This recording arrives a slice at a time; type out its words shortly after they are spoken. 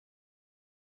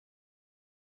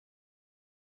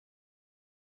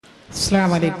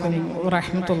السلام عليكم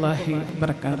ورحمة الله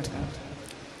وبركاته.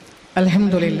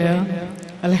 الحمد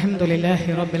لله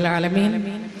رب العالمين.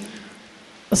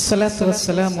 الصلاة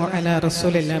والسلام على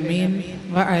رسول الأمين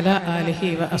وعلى آله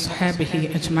وأصحابه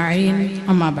أجمعين.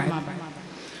 أما بعد.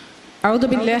 أعوذ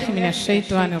بالله من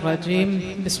الشيطان الرجيم.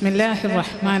 بسم الله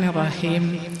الرحمن الرحيم.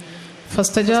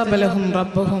 فاستجاب لهم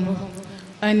ربهم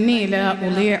أني لا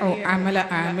أضيع عمل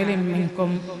عامل منكم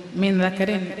من ذكر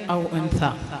أو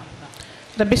أنثى.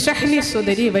 رب اشرح لي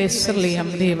صدري ويسر لي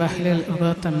أمري واحلل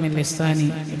عقدة من لساني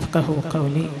يفقهوا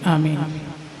قولي. آمين.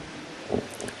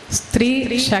 സ്ത്രീ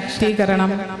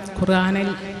ശാക്തീകരണം ഖുർആനിൽ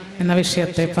എന്ന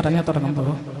വിഷയത്തെ പറഞ്ഞു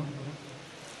തുടങ്ങുമ്പോൾ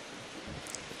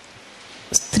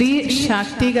സ്ത്രീ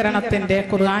ശാക്തീകരണത്തിന്റെ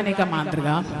ഖുർആനിക മാതൃക,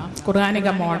 ഖുർആനിക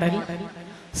മോഡൽ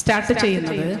സ്റ്റാർട്ട്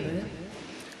ചെയ്യുന്നത്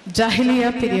ജാഹിലിയ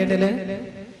പീരിയഡിൽ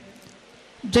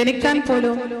ജനിക്കാൻ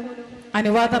പോലും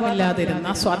അനുവാദമില്ലാതിരുന്ന,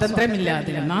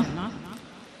 സ്വാതന്ത്ര്യമില്ലാതിരുന്ന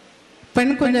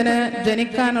പെൺകുഞ്ഞിന്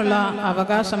ജനിക്കാനുള്ള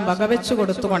അവകാശം വകവെച്ചു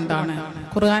കൊടുത്തുകൊണ്ടാണ്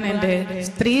ഖുർആനിന്റെ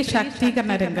സ്ത്രീ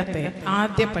ശാക്തീകരണ രംഗത്തെ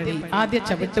ആദ്യ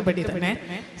ചവിട്ടുപടി തന്നെ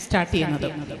സ്റ്റാർട്ട് ചെയ്യുന്നത്.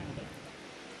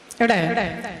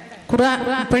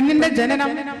 പെണ്ണിന്റെ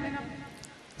ജനനം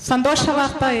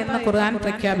സന്തോഷവാർത്ത എന്ന് ഖുർആൻ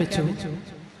പ്രഖ്യാപിച്ചു.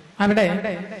 അവിടെ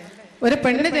ഒരു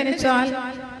പെണ്ണ് ജനിച്ചാൽ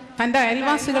തന്റെ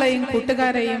അയൽവാസികളെയും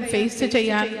കൂട്ടുകാരെയും ഫേസ്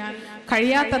ചെയ്യാൻ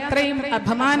കഴിയാത്തത്രയും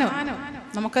അപമാനം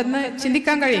നമുക്കൊന്ന്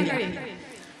ചിന്തിക്കാൻ കഴിയില്ല.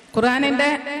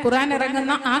 ഖുർആൻ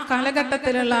ഇറങ്ങുന്ന ആ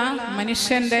കാലഘട്ടത്തിലുള്ള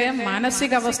മനുഷ്യന്റെ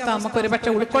മാനസികാവസ്ഥ നമുക്ക്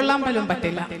ഒരുപക്ഷെ ഉൾക്കൊള്ളാൻ പോലും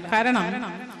പറ്റില്ല. കാരണം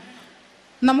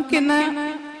നമുക്കിന്ന്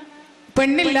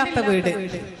പെണ്ണില്ലാത്ത വീട്,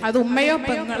 അത് ഉമ്മയോ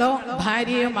പെങ്ങളോ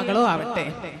ഭാര്യയോ മകളോ ആവട്ടെ,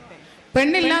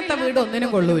 പെണ്ണില്ലാത്ത വീട് ഒന്നിനും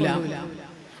കൊള്ളൂല.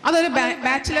 അതൊരു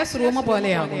ബാച്ചിലേഴ്സ് റൂം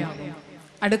പോലെയാകും,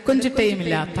 അടുക്കും ചിട്ടയും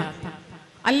ഇല്ലാത്ത.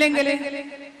 അല്ലെങ്കിൽ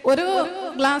ഒരു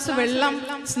ഗ്ലാസ് വെള്ളം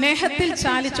സ്നേഹത്തിൽ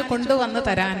ചാലിച്ചു കൊണ്ടുവന്ന്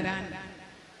തരാൻ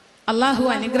അള്ളാഹു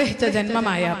അനുഗ്രഹിച്ച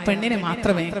ജന്മമായ പെണ്ണിന്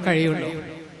മാത്രമേ കഴിയുള്ളൂ.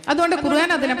 അതുകൊണ്ട് ഖുർആൻ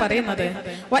അതിനെ പറയുന്നത്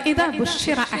വഇദാ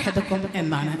ബുശ്ശിറ അഹദുക്കും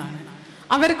എന്നാണ്.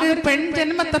 അവർക്ക്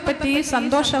പെൺജന്മത്തെ പറ്റി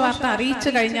സന്തോഷ വാർത്ത അറിയിച്ചു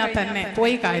കഴിഞ്ഞാൽ തന്നെ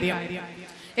പോയി കാര്യം.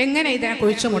 എങ്ങനെ ഇതിനെ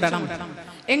കുഴിച്ചുമുടണം,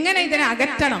 എങ്ങനെ ഇതിനെ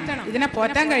അകറ്റണം, ഇതിനെ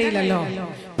പോറ്റാൻ കഴിയില്ലല്ലോ.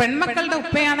 പെൺമക്കളുടെ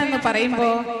ഉപ്പയാണെന്ന് പറയുമ്പോ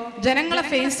ജനങ്ങളെ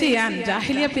ഫേസ് ചെയ്യാൻ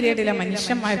ജാഹിലിയ പീരീഡിലെ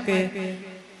മനുഷ്യന്മാർക്ക്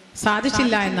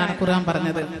സാധിച്ചില്ല എന്നാണ് ഖുർആൻ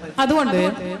പറഞ്ഞത്. അതുകൊണ്ട്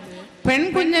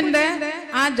പെൺകുഞ്ഞിന്റെ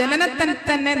ആ ജനനത്തെ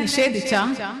തന്നെ നിഷേധിച്ച,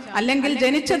 അല്ലെങ്കിൽ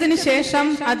ജനിച്ചതിന് ശേഷം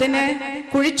അതിനെ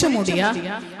കുഴിച്ചുമൂടിയ,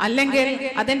 അല്ലെങ്കിൽ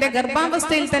അതിന്റെ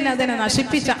ഗർഭാവസ്ഥയിൽ തന്നെ അതിനെ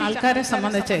നശിപ്പിച്ച ആൾക്കാരെ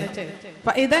സംബന്ധിച്ച്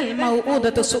ഇദൽ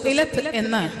മൗഊദതു സുഇലത്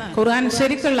എന്ന് ഖുർആൻ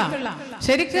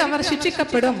ശരിക്ക് അവർ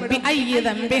ശിക്ഷിക്കപ്പെടും.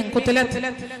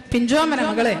 പിഞ്ചോമന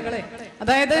മകളെ,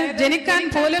 അതായത് ജനിക്കാൻ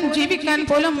പോലും ജീവിക്കാൻ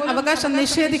പോലും അവകാശം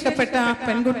നിഷേധിക്കപ്പെട്ട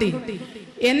പെൺകുട്ടി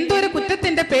എന്തൊരു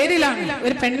കുറ്റത്തിന്റെ പേരിലാണ്,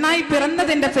 ഒരു പെണ്ണായി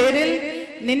പിറന്നതിന്റെ പേരിൽ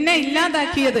നിന്നെ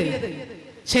ഇല്ലാതാക്കിയത്?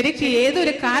 ശരിക്ക്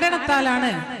ഏതൊരു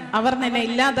കാരണത്താലാണ് അവർ നിന്നെ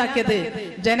ഇല്ലാതാക്കിയത്?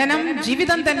 ജനനം,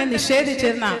 ജീവിതം തന്നെ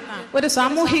നിഷേധിച്ചിരുന്ന ഒരു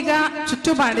സാമൂഹിക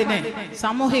ചുറ്റുപാടിനെ,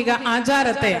 സാമൂഹിക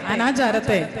ആചാരത്തെ,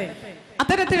 അനാചാരത്തെ,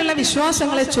 അത്തരത്തിലുള്ള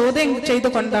വിശ്വാസങ്ങളെ ചോദ്യം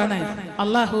ചെയ്തുകൊണ്ടാണ്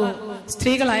അള്ളാഹു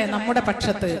സ്ത്രീകളായ നമ്മുടെ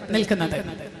പക്ഷത്ത് നിൽക്കുന്നത്.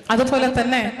 അതുപോലെ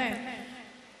തന്നെ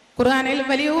ഖുർആനിൽ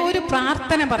വലിയൊരു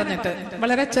പ്രാർത്ഥന പറഞ്ഞിട്ട്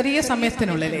വളരെ ചെറിയ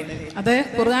സമയത്തിനുള്ളിൽ, അത്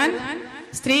ഖുർആൻ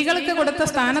സ്ത്രീകൾക്ക് കൊടുത്ത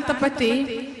സ്ഥാനത്തെ പറ്റി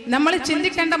നമ്മൾ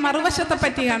ചിന്തിക്കേണ്ട മറുവശത്തെ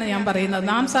പറ്റിയാണ് ഞാൻ പറയുന്നത്.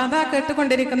 നാം സാധാ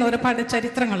കേട്ടുകൊണ്ടിരിക്കുന്ന ഒരുപാട്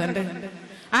ചരിത്രങ്ങളുണ്ട്.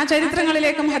 ആ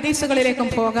ചരിത്രങ്ങളിലേക്കും ഹദീസുകളിലേക്കും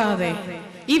പോകാതെ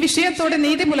ഈ വിഷയത്തോട്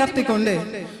നീതി പുലർത്തിക്കൊണ്ട്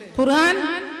ഖുർആൻ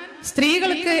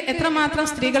സ്ത്രീകൾക്ക് എത്രമാത്രം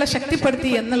സ്ത്രീകളെ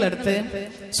ശക്തിപ്പെടുത്തി എന്നുള്ളടുത്ത്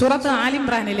സൂറത്ത് ആൽ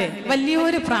ഇംറാനിലെ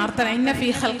വലിയൊരു പ്രാർത്ഥന, ഇന്ന ഫീ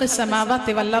ഖൽഖിസ്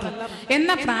സമാവാതി വൽ അർദ്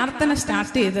എന്ന പ്രാർത്ഥന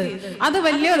സ്റ്റാർട്ട് ചെയ്ത് അത്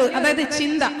വലിയൊരു, അതായത്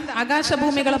ചിന്ത,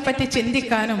 ആകാശഭൂമികളെ പറ്റി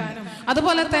ചിന്തിക്കാനും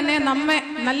അതുപോലെ തന്നെ നമ്മെ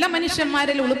നല്ല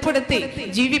മനുഷ്യന്മാരിൽ ഉൾപ്പെടുത്തി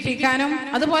ജീവിപ്പിക്കാനും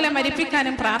അതുപോലെ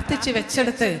മരിപ്പിക്കാനും പ്രാർത്ഥിച്ച്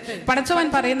വെച്ചെടുത്ത് പടച്ചവൻ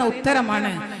പറയുന്ന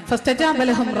ഉത്തരമാണ് ഫസ്തജാബ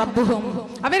ലഹും റബ്ബുഹും.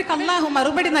 അവർക്ക് അല്ലാഹു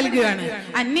മറുപടി നൽകുകയാണ്,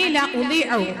 അന്നീ ലാ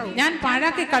ഉദീഉ, ഞാൻ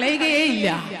പാഴാക്കി കളയുകയേ ഇല്ല,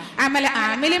 അമല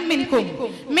ആമിലിൻ മിൻകും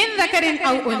മിൻ ദകരിൻ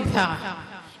ഔ ഉൻസ.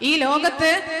 ഈ ലോകത്ത്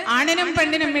ആണിനും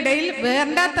പെണ്ണിനും ഇടയിൽ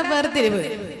വേണ്ടാത്ത വേർതിരിവ്,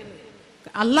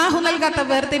 അള്ളാഹു നൽകാത്ത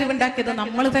വേർതിരിവ് ഉണ്ടാക്കിയത്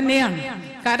നമ്മൾ തന്നെയാണ്.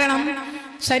 കാരണം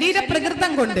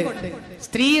ശരീരപ്രകൃതം കൊണ്ട്,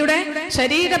 സ്ത്രീയുടെ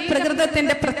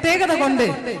ശരീരപ്രകൃതത്തിന്റെ പ്രത്യേകത കൊണ്ട്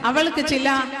അവൾക്ക് ചില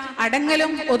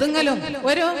അടങ്ങലും ഒതുങ്ങലും,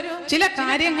 ചില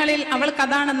കാര്യങ്ങളിൽ അവൾക്ക്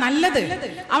അതാണ് നല്ലത്,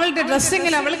 അവളുടെ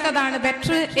ഡ്രസ്സിങ്ങിൽ അവൾക്ക് അതാണ്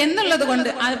ബെറ്റർ എന്നുള്ളത് കൊണ്ട്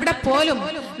അവിടെ പോലും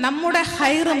നമ്മുടെ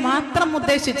ഹൈറ് മാത്രം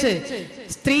ഉദ്ദേശിച്ച്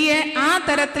സ്ത്രീയെ ആ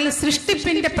തരത്തിൽ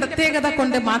സൃഷ്ടിപ്പിന്റെ പ്രത്യേകത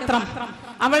കൊണ്ട് മാത്രം,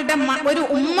 അവളുടെ ഒരു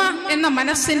ഉമ്മ എന്ന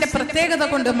മനസ്സിന്റെ പ്രത്യേകത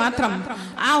കൊണ്ട് മാത്രം,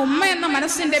 ആ ഉമ്മ എന്ന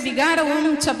മനസ്സിന്റെ വികാരവും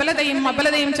ചപലതയും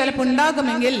അബലതയും ചിലപ്പോൾ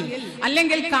ഉണ്ടാകുമെങ്കിൽ,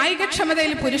 അല്ലെങ്കിൽ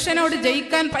കായികക്ഷമതയിൽ പുരുഷനോട്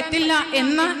ജയിക്കാൻ പറ്റില്ല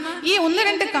എന്ന ഈ ഒന്ന്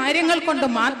രണ്ട് കാര്യങ്ങൾ കൊണ്ട്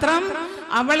മാത്രം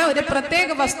അവളെ ഒരു പ്രത്യേക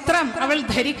വസ്ത്രം അവൾ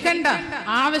ധരിക്കേണ്ട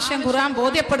ആവശ്യം ഖുർആൻ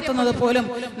ബോധ്യപ്പെടുത്തുന്നത് പോലും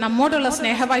നമ്മോടുള്ള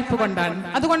സ്നേഹവായ്പ കൊണ്ടാണ്.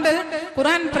 അതുകൊണ്ട്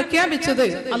ഖുർആൻ പ്രഖ്യാപിച്ചത്,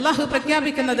 അള്ളാഹു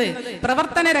പ്രഖ്യാപിക്കുന്നത്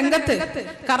പ്രവർത്തന രംഗത്ത്,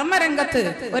 കർമ്മരംഗത്ത്,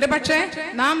 ഒരുപക്ഷെ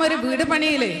നാം ഒരു വീട്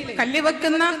പണിയിൽ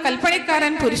കല്ലുവെക്കുന്ന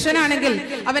കൽപ്പണിക്കാരൻ പുരുഷനാണെങ്കിൽ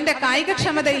അവന്റെ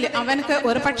കായികക്ഷമതയിൽ അവനക്ക്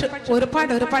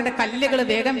ഒരുപാട് കല്ലുകൾ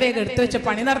വേഗം എടുത്തു വെച്ച്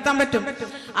പണി നടത്താൻ പറ്റും.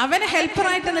 അവന്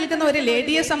ഹെൽപ്പറായിട്ട് നിൽക്കുന്ന ഒരു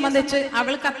ലേഡിയെ സംബന്ധിച്ച്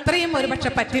അവൾക്ക് അത്രയും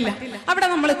ഒരുപക്ഷെ പറ്റില്ല. അവിടെ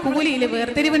നമ്മൾ കൂലിയിൽ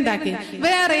വേർതിരിവുണ്ടാക്കി.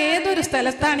 വേറെ ഏതൊരു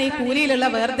സ്ഥലത്താണ് ഈ കൂലിയിലുള്ള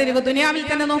വേർതിരിവ്? ദുനിയാവിൽ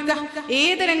തന്നെ നോക്കുക,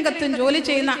 ഏത് രംഗത്തും ജോലി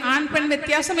ചെയ്യുന്ന ആൺ പെൺ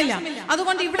വ്യത്യാസമില്ല.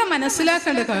 അതുകൊണ്ട് ഇവിടെ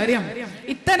മനസ്സിലാക്കേണ്ട കാര്യം,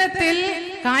 ഇത്തരത്തിൽ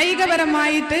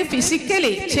കായികപരമായിട്ട്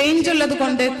ഫിസിക്കലി ചേഞ്ച് ഉള്ളത്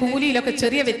കൊണ്ട് കൂലിയിലൊക്കെ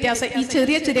ചെറിയ വ്യത്യാസം ഈ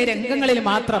ചെറിയ ചെറിയ രംഗങ്ങളിൽ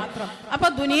മാത്രം. അപ്പൊ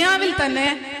ദുനിയാവിൽ തന്നെ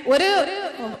ഒരു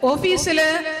ഓഫീസില്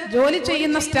ജോലി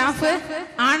ചെയ്യുന്ന സ്റ്റാഫ്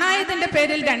ആണായതിന്റെ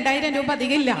പേരിൽ 2000 രൂപ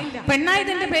അധികമില്ല,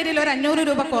 പെണ്ണായതിന്റെ പേരിൽ ഒരു 500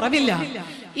 രൂപ കുറവില്ല.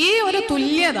 ഈ ഒരു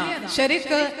തുല്യത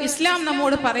ശരിക്ക് ഇസ്ലാം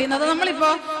നമ്മോട് പറയുന്നത്,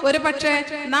 നമ്മളിപ്പോ ഒരു പക്ഷേ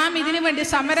നാം ഇതിനു വേണ്ടി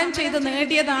സമരം ചെയ്ത്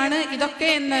നേടിയതാണ് ഇതൊക്കെ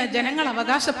എന്ന് ജനങ്ങൾ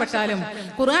അവകാശപ്പെട്ടാലും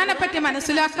ഖുർആനെ പറ്റി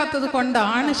മനസ്സിലാക്കാത്തത്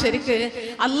കൊണ്ടാണ് ശരിക്ക്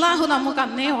അള്ളാഹു നമുക്ക്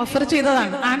അന്നേ ഓഫർ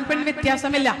ചെയ്തതാണ്. ആൺപെൺ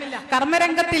വ്യത്യാസമില്ല,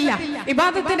 കർമ്മരംഗത്തില്ല,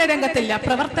 ഇബാദത്തിന്റെ രംഗത്തില്ല,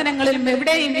 പ്രവർത്തനങ്ങളിലും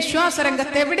എവിടെയും വിശ്വാസ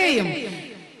രംഗത്ത് എവിടെയും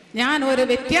ഞാൻ ഒരു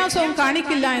വ്യത്യാസവും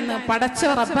കാണിക്കില്ല എന്ന് പടച്ച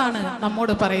റബ്ബാണ്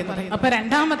നമ്മോട് പറയുന്നത്. അപ്പൊ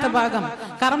രണ്ടാമത്തെ ഭാഗം,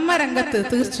 കർമ്മരംഗത്ത്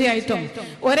തീർച്ചയായിട്ടും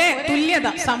ഒരേ തുല്യത,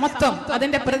 സമത്വം,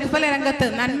 അതിന്റെ പ്രതിഫല രംഗത്ത്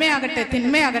നന്മയാകട്ടെ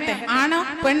തിന്മയാകട്ടെ, ആണോ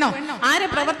പെണ്ണോ ആര്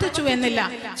പ്രവർത്തിച്ചു എന്നില്ല,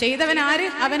 ചെയ്തവൻ ആര്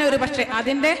അവനൊരു പക്ഷെ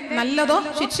അതിന്റെ നല്ലതോ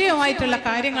ശിക്ഷയോ ആയിട്ടുള്ള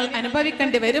കാര്യങ്ങൾ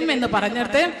അനുഭവിക്കേണ്ടി വരും എന്ന്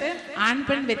പറഞ്ഞിട്ട്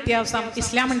ആൺപെൺ വ്യത്യാസം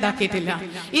ഇസ്ലാം ഉണ്ടാക്കിയിട്ടില്ല.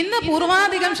 ഇന്ന്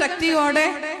പൂർവാധികം ശക്തിയോടെ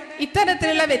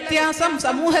ഇത്തരത്തിലുള്ള വ്യത്യാസം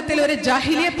സമൂഹത്തിൽ ഒരു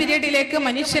ജാഹിലിയ പീരീഡിലേക്ക്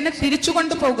മനുഷ്യനെ തിരിച്ചു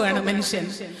കൊണ്ടുപോകുകയാണ് മനുഷ്യൻ.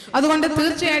 അതുകൊണ്ട്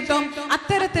തീർച്ചയായിട്ടും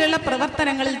അത്തരത്തിലുള്ള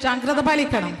പ്രവർത്തനങ്ങളിൽ ജാഗ്രത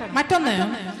പാലിക്കണം. മറ്റൊന്ന്,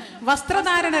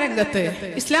 വസ്ത്രധാരണ രംഗത്ത്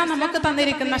ഇസ്ലാം നമുക്ക്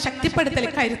തന്നിരിക്കുന്ന ശക്തിപ്പെടുത്തൽ,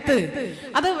 കരുത്ത്,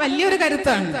 അത് വലിയൊരു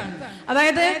കരുത്താണ്.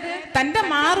 അതായത് തന്റെ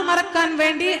മാറുമറക്കാൻ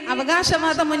വേണ്ടി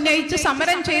അവകാശവാദം ഉന്നയിച്ച്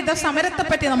സമരം ചെയ്ത സമരത്തെ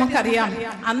പറ്റി നമുക്കറിയാം.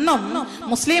 അന്നും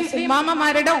മുസ്ലിം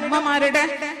ഉമ്മമാരുടെ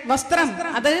വസ്ത്രം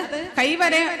അത്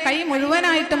കൈ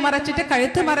മുഴുവനായിട്ട് മറച്ചിട്ട്,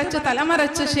 കഴുത്ത് മറച്ച്,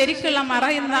 തലമറച്ച് ശരിക്കുള്ള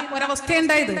മറയുന്ന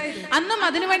ഒരവസ്ഥയുണ്ടായത്. അന്നും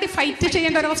അതിനുവേണ്ടി ഫൈറ്റ്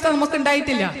ചെയ്യേണ്ട ഒരവസ്ഥ നമുക്ക്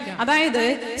ഉണ്ടായിട്ടില്ല. അതായത്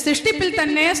സൃഷ്ടിപ്പിൽ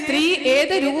തന്നെ സ്ത്രീ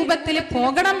ഏത് രൂപത്തിൽ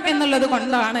പോകണം എന്നുള്ളത്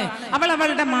കൊണ്ടാണ്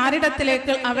അവളുടെ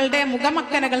മാറിടത്തിലേക്ക് അവളുടെ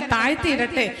മുഖമക്കനകൾ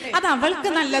താഴ്ത്തിയിടട്ടെ, അത് അവൾക്ക്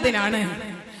നല്ലതിനാണ്,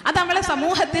 അത് അവളെ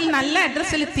സമൂഹത്തിൽ നല്ല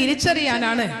അഡ്രസ്സിൽ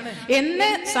തിരിച്ചറിയാനാണ് എന്ന്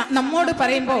നമ്മോട്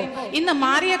പറയുമ്പോ ഇന്ന്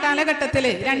മാറിയ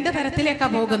കാലഘട്ടത്തില് 2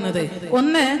 തരത്തിലേക്കാണ് പോകുന്നത്.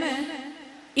 ഒന്ന്,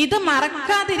 ഇത്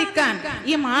മറക്കാതിരിക്കാൻ,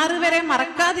 ഈ മാറുവരെ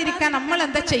മറക്കാതിരിക്കാൻ നമ്മൾ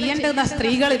എന്താ ചെയ്യേണ്ടതെന്നാ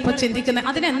സ്ത്രീകൾ ഇപ്പൊ ചിന്തിക്കുന്നത്,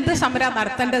 അതിനെന്ത് സമരം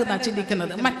നടത്തേണ്ടതെന്നാ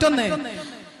ചിന്തിക്കുന്നത്. മറ്റൊന്ന്,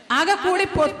 ആകെ കൂടി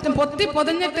പൊത്തി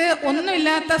പൊതിഞ്ഞിട്ട്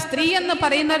ഒന്നുമില്ലാത്ത സ്ത്രീ എന്ന്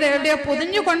പറയുന്നത് എവിടെയോ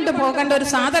പൊതിഞ്ഞുകൊണ്ട് പോകേണ്ട ഒരു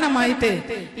സാധനമായിട്ട്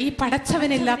ഈ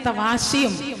പടച്ചവനില്ലാത്ത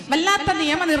വാശിയും വല്ലാത്ത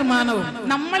നിയമനിർമ്മാണവും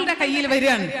നമ്മളുടെ കയ്യിൽ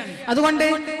വരികയാണ്. അതുകൊണ്ട്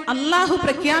അള്ളാഹു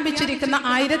പ്രഖ്യാപിച്ചിരിക്കുന്ന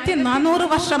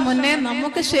 1400 വർഷം മുന്നേ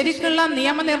നമുക്ക് ശരിക്കുള്ള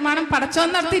നിയമനിർമ്മാണം പടച്ചവൻ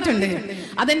നടത്തിയിട്ടുണ്ട്.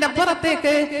 അതിന്റെ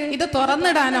അപ്പുറത്തേക്ക് ഇത്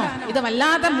തുറന്നിടാനോ ഇത്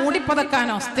വല്ലാതെ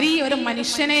മൂടിപ്പതക്കാനോ സ്ത്രീ ഒരു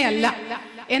മനുഷ്യനെ അല്ല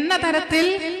എന്ന തരത്തിൽ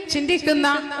ചിന്തിക്കുന്ന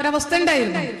ഒരവസ്ഥ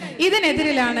ഉണ്ടായിരുന്നു.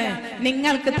 ഇതിനെതിരിലാണ്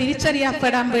നിങ്ങൾക്ക്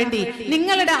തിരിച്ചറിയപ്പെടാൻ വേണ്ടി,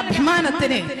 നിങ്ങളുടെ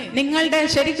അഭിമാനത്തിന്, നിങ്ങളുടെ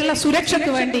ശരിക്കുള്ള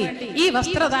സുരക്ഷയ്ക്ക് വേണ്ടി ഈ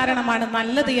വസ്ത്രധാരണമാണ്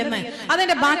നല്ലത് എന്ന്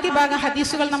അതിന്റെ ബാക്കി ഭാഗം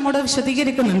ഹദീസുകൾ നമ്മോട്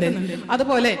വിശദീകരിക്കുന്നുണ്ട്.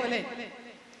 അതുപോലെ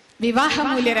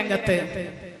വിവാഹമൂല്യ രംഗത്ത്,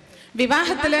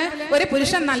 വിവാഹത്തില് ഒരു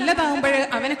പുരുഷൻ നല്ലതാവുമ്പോൾ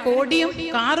അവന് കോടിയും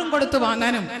കാറും കൊടുത്തു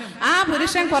വാങ്ങാനും, ആ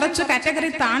പുരുഷൻ കുറച്ച് കാറ്റഗറി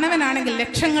താണവനാണെങ്കിൽ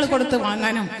ലക്ഷങ്ങൾ കൊടുത്ത്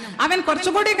വാങ്ങാനും, അവൻ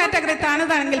കുറച്ചുകൂടി കാറ്റഗറി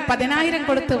താണതാണെങ്കിൽ 10,000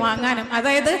 കൊടുത്ത് വാങ്ങാനും,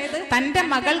 അതായത് തന്റെ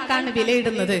മകൾക്കാണ്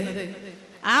വിലയിടുന്നത്.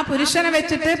 ആ പുരുഷനെ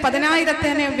വെച്ചിട്ട്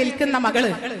 10,000-ന് വിൽക്കുന്ന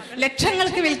മകള്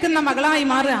ലക്ഷങ്ങൾക്ക് വിൽക്കുന്ന മകളായി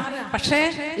മാറുക. പക്ഷേ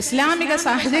ഇസ്ലാമിക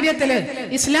സാഹചര്യത്തില്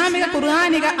ഇസ്ലാമിക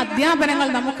ഖുർആനിക അധ്യാപനങ്ങൾ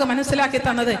നമുക്ക് മനസ്സിലാക്കി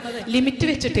തന്നത് ലിമിറ്റ്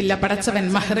വെച്ചിട്ടില്ല പടച്ചവൻ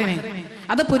മഹറിനെ.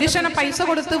 അത് പുരുഷനെ പൈസ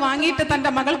കൊടുത്ത് വാങ്ങിയിട്ട് തന്റെ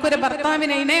മകൾക്കൊരു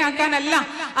ഭർത്താവിനെ ഇണയാക്കാനല്ല.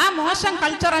 ആ മോശം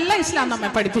കൾച്ചർ അല്ല ഇസ്ലാം നമ്മെ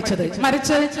പഠിപ്പിച്ചത്.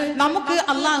 മറിച്ച് നമുക്ക്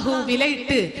അള്ളാഹു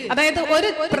വിലയിട്ട്, അതായത് ഒരു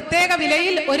പ്രത്യേക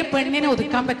വിലയിൽ ഒരു പെണ്ണിനെ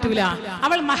ഒതുക്കാൻ പറ്റൂല.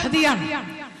 അവൾ മഹദിയാണ്,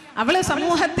 അവള്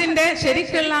സമൂഹത്തിന്റെ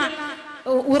ശരിക്കുള്ള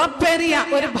ഉറപ്പേറിയ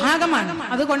ഒരു ഭാഗമാണ്.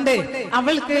 അതുകൊണ്ട്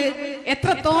അവൾക്ക്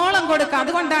എത്രത്തോളം കൊടുക്കുക.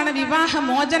 അതുകൊണ്ടാണ് വിവാഹ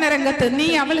മോചന രംഗത്ത് നീ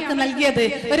അവൾക്ക് നൽകിയത്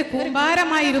ഒരു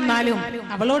കൂമ്പാരമായിരുന്നാലും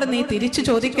അവളോട് നീ തിരിച്ചു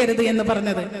ചോദിക്കരുത് എന്ന്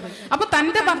പറഞ്ഞത്. അപ്പൊ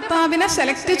തന്റെ ഭർത്താവിനെ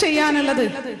സെലക്ട് ചെയ്യാനുള്ളത്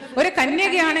ഒരു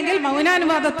കന്യകയാണെങ്കിൽ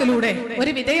മൗനാനുവാദത്തിലൂടെ,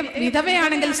 ഒരു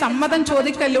വിധവയാണെങ്കിൽ സമ്മതം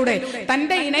ചോദിക്കലിലൂടെ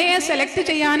തന്റെ ഇണയെ സെലക്ട്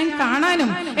ചെയ്യാനും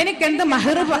കാണാനും എനിക്ക് എന്ത്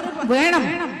മഹർ വേണം,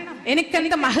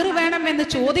 എനിക്കെന്ത് മഹർ വേണം എന്ന്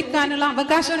ചോദിക്കാനുള്ള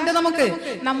അവകാശമുണ്ട് നമുക്ക്.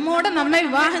 നമ്മെ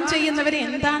വിവാഹം ചെയ്യുന്നവര്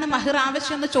എന്താണ് മഹർ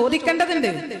ആവശ്യം എന്ന്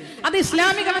ചോദിക്കേണ്ടതുണ്ട്. അത്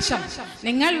ഇസ്ലാമിക വശം.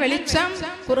 നിങ്ങൾ വെളിച്ചം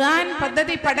ഖുർആൻ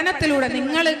പദ്ധതി പഠനത്തിലൂടെ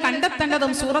നിങ്ങൾ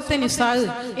കണ്ടെത്തേണ്ടതും സൂറത്ത് നിസാ,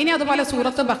 ഇനി അതുപോലെ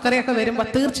സൂറത്ത് ബഖറയൊക്കെ വരുമ്പോ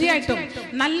തീർച്ചയായിട്ടും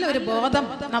നല്ലൊരു ബോധം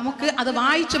നമുക്ക് അത്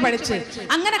വായിച്ചു പഠിച്ച്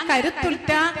അങ്ങനെ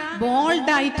കരുത്തുറ്റ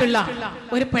ബോൾഡായിട്ടുള്ള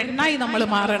ഒരു പെണ്ണായി നമ്മൾ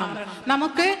മാറണം.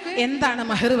 നമുക്ക് എന്താണ്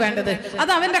മഹർ വേണ്ടത്?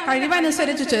 അത് അവന്റെ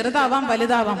കഴിവനുസരിച്ച് ചെറുതാവാം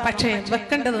വലുതാവാം, പക്ഷേ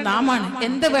വെക്കേണ്ടത് നാമാണ്.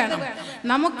 എന്ത് വേണം?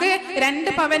 നമുക്ക്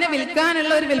 2 പവന്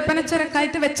വിൽക്കാനുള്ള ഒരു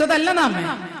വിൽപ്പനച്ചരക്കായിട്ട് വെച്ചതല്ല നാം.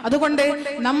 അതുകൊണ്ട്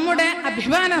നമ്മുടെ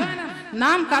അഭിമാനം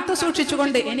നാം കാത്തു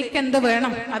സൂക്ഷിച്ചുകൊണ്ട് എനിക്കെന്ത്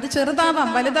വേണം, അത് ചെറുതാവാം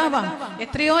വലുതാവാം,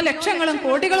 എത്രയോ ലക്ഷങ്ങളും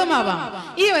കോടികളുമാവാം.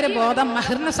 ഈ ഒരു ബോധം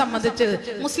മഹറിനെ സംബന്ധിച്ച്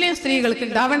മുസ്ലിം സ്ത്രീകൾക്ക്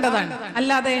ഉണ്ടാവേണ്ടതാണ്.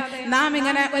 അല്ലാതെ നാം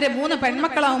ഇങ്ങനെ ഒരു 3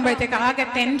 പെൺമക്കളാവുമ്പോഴത്തേക്ക് ആകെ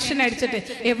ടെൻഷൻ അടിച്ചിട്ട്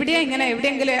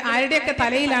എവിടെയെങ്കിലും ആരുടെയൊക്കെ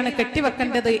തലയിലാണ്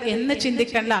കെട്ടിവെക്കേണ്ടത് എന്ന്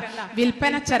ചിന്തിക്കേണ്ട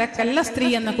വിൽപ്പന ചരക്കല്ല സ്ത്രീ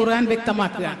എന്ന് ഖുർആൻ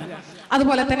വ്യക്തമാക്കുകയാണ്.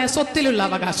 അതുപോലെ തന്നെ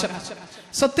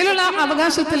സ്വത്തിലുള്ള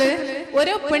അവകാശത്തില്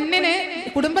ഒരു പെണ്ണിന്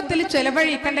കുടുംബത്തിൽ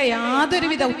ചെലവഴിക്കേണ്ട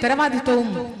യാതൊരുവിധ ഉത്തരവാദിത്വവും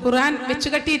ഖുർആൻ വെച്ചു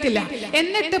കെട്ടിയിട്ടില്ല.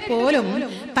 എന്നിട്ട് പോലും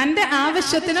തന്റെ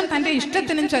ആവശ്യത്തിനും തന്റെ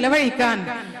ഇഷ്ടത്തിനും ചെലവഴിക്കാൻ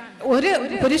ഒരു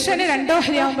പുരുഷന് 2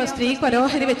 ഓഹരിയാവുമ്പോ സ്ത്രീക്ക് 1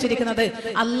 ഓഹരി വെച്ചിരിക്കുന്നത്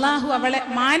അള്ളാഹു അവളെ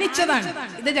മാനിച്ചതാണ്.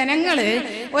 ഇത് ജനങ്ങള്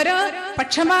ഓരോ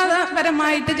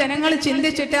പക്ഷപാതപരമായിട്ട് ജനങ്ങൾ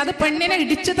ചിന്തിച്ചിട്ട് അത് പെണ്ണിനെ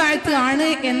ഇടിച്ചു താഴ്ത്തുകയാണ്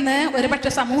എന്ന്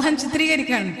ഒരുപക്ഷെ സമൂഹം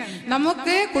ചിത്രീകരിക്കുകയാണ്.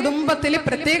 നമുക്ക് കുടുംബത്തിൽ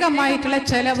പ്രത്യേകമായിട്ടുള്ള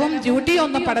ചെലവും ഡ്യൂട്ടിയും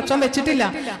ഒന്നും പടച്ചോൻ വെച്ചിട്ടില്ല.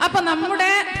 അപ്പൊ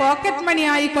നമ്മുടെ പോക്കറ്റ് മണി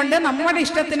ആയിക്കൊണ്ട് നമ്മുടെ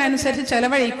ഇഷ്ടത്തിനനുസരിച്ച്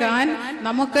ചെലവഴിക്കാൻ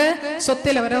നമുക്ക്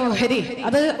സ്വത്തിൽ 1 ഓഹരി,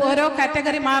 അത് ഓരോ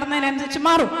കാറ്റഗറി മാറുന്നതിനനുസരിച്ച്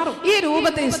മാറും. ഈ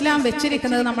രൂപത്തിൽ ഇസ്ലാം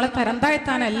വെച്ചിരിക്കുന്നത് നമ്മളെ തരം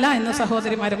താഴ്ത്താനല്ല എന്ന്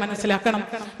സഹോദരിമാര് മനസ്സിലാക്കണം.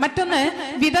 മറ്റൊന്ന്,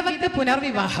 വിധവയ്ക്ക്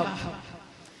പുനർവിവാഹം.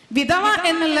 വിധവ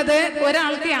എന്നുള്ളത്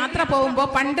ഒരാൾക്ക് യാത്ര പോകുമ്പോ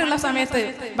പണ്ടുള്ള സമയത്ത്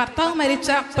ഭർത്താവ്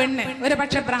മരിച്ച പെണ്ണ്, ഒരു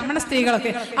പക്ഷെ ബ്രാഹ്മണ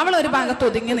സ്ത്രീകളൊക്കെ, അവൾ ഒരു ഭാഗത്ത്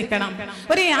ഒതുങ്ങി നിൽക്കണം.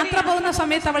 ഒരു യാത്ര പോകുന്ന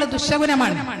സമയത്ത് അവൾ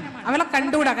ദുശകുനമാണ്, അവളെ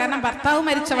കണ്ടൂടാ. കാരണം ഭർത്താവ്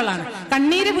മരിച്ചവളാണ്,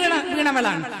 കണ്ണീര്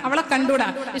വീണവളാണ്, അവളെ കണ്ടൂടാ.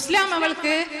 ഇസ്ലാം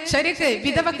അവൾക്ക് ശരിക്ക്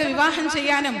വിധവക്ക് വിവാഹം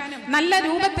ചെയ്യാനും നല്ല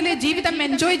രൂപത്തില് ജീവിതം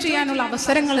എൻജോയ് ചെയ്യാനുള്ള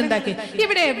അവസരങ്ങൾ ഉണ്ടാക്കി.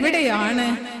 ഇവിടെ എവിടെയാണ്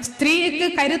സ്ത്രീക്ക്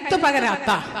കരുത്ത്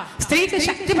പകരാത്ത, സ്ത്രീക്ക്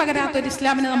ശക്തി പകരാത്ത ഒരു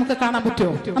ഇസ്ലാമിനെ നമുക്ക് കാണാൻ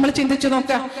പറ്റുമോ? നമ്മൾ ചിന്തിച്ചു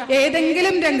നോക്കുക.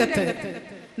 ഏതെങ്കിലും രംഗത്ത്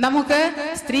നമുക്ക്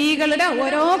സ്ത്രീകളുടെ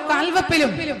ഓരോ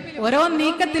കാൽവപ്പിലും ഓരോ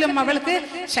നീക്കത്തിലും അവൾക്ക്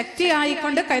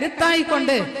ശക്തിയായിക്കൊണ്ട്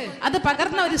കരുത്തായിക്കൊണ്ട് അത്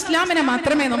പകർന്ന ഒരു ഇസ്ലാമിനെ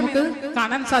മാത്രമേ നമുക്ക്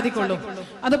കാണാൻ സാധിക്കുള്ളൂ.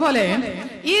 അതുപോലെ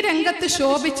ഈ രംഗത്ത്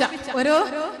ശോഭിച്ച ഒരു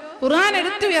ഖുർആൻ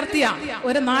എടുത്തുയർത്തിയ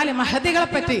ഒരു 4 മഹദികളെ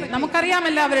പറ്റി നമുക്കറിയാം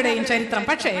എല്ലാവരുടെയും ചരിത്രം.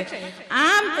 പക്ഷേ ആ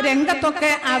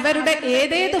രംഗത്തൊക്കെ അവരുടെ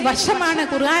ഏതേത് വശമാണ്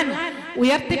ഖുർആൻ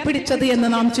ഉയർത്തിപ്പിടിച്ചത് എന്ന്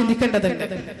നാം ചിന്തിക്കേണ്ടതുണ്ട്.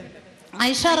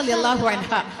 ആയിഷ റളിയല്ലാഹു അൻഹ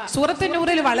സൂറത്ത്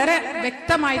നൂറിൽ വളരെ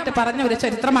വ്യക്തമായിട്ട് പറഞ്ഞ ഒരു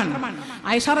ചരിത്രമാണ്.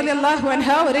 ആയിഷ റളിയല്ലാഹു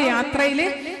അൻഹ ഒരു യാത്രയില്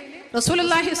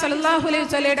റസൂലുള്ളാഹി സ്വല്ലല്ലാഹു അലൈഹി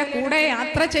വസല്ലമയുടെ കൂടെ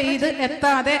യാത്ര ചെയ്ത്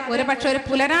എത്താതെ ഒരുപക്ഷെ ഒരു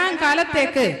പുലരാൻ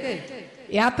കാലത്തേക്ക്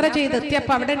യാത്ര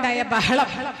ചെയ്തെത്തിയപ്പോ അവിടെ ഉണ്ടായ ബഹളം,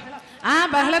 ആ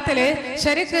ബഹളത്തില്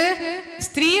ശരിക്ക്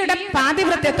സ്ത്രീയുടെ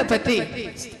പാതിവ്രത്യത്തെ പറ്റി,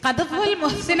 ഖദ്ഫുൽ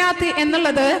മുഹ്സിനാത്ത്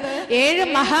എന്നുള്ളത് 7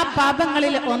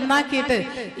 മഹാപാപങ്ങളിൽ ഒന്നാക്കിയിട്ട്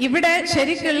ഇവിടെ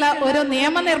ശരിക്കുള്ള ഒരു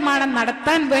നിയമനിർമ്മാണം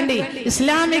നടത്താൻ വേണ്ടി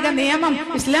ഇസ്ലാമിക നിയമം,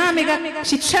 ഇസ്ലാമിക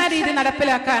ശിക്ഷാരീതി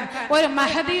നടപ്പിലാക്കാൻ ഒരു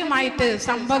മഹദിയുമായിട്ട്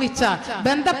സംഭവിച്ച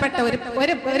ബന്ധപ്പെട്ട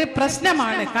ഒരു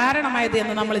പ്രശ്നമാണ് കാരണമായത്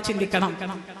എന്ന് നമ്മൾ ചിന്തിക്കണം.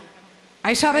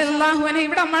 ആയിഷ റളിയല്ലാഹു അൻഹ,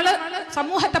 ഇവിടെ നമ്മള്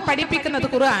സമൂഹത്തെ പഠിപ്പിക്കുന്നത്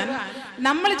ഖുർആൻ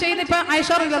നമ്മൾ ചെയ്യുന്ന ആയിഷ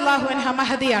റളിയല്ലാഹു അൻഹ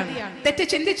മഹദിയാണ്, തെറ്റ്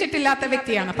ചിന്തിച്ചിട്ടില്ലാത്ത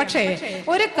വ്യക്തിയാണ്. പക്ഷേ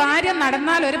ഒരു കാര്യം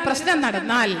നടന്നാൽ, ഒരു പ്രശ്നം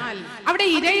നടന്നാൽ അവിടെ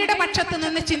ഇരയുടെ പക്ഷത്ത്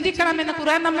നിന്ന് ചിന്തിക്കണമെന്ന്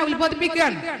ഖുർആൻ നമ്മെ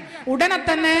ഉത്ബോധിപ്പിക്കുകയാണ്. ഉടനെ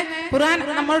തന്നെ ഖുർആൻ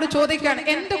നമ്മളോട് ചോദിക്കുകയാണ്,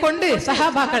 എന്തുകൊണ്ട്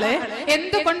സഹാബാക്കളെ,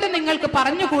 എന്തുകൊണ്ട് നിങ്ങൾക്ക്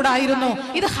പറഞ്ഞുകൂടായിരുന്നു?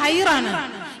 ഇത് ഹൈറാണ്.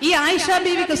 ഈ ആയിഷ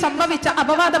ബീവിക്ക് സംഭവിച്ച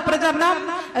അപവാദ പ്രചരണം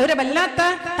ഒരു വല്ലാത്ത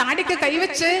താടിക്ക്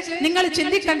കൈവച്ച് നിങ്ങൾ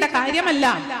ചിന്തിക്കേണ്ട കാര്യമല്ല,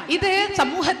 ഇത്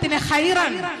സമൂഹത്തിന്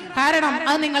ഹൈറാണ്. കാരണം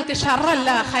അത് നിങ്ങൾക്ക് ഷർറല്ല,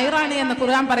 ഹൈറാണ് എന്ന്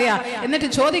ഖുർആൻ പറയാ. എന്നിട്ട്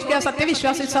ചോദിക്കുക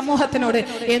സത്യവിശ്വാസി സമൂഹത്തിനോട്,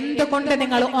 എന്തുകൊണ്ട്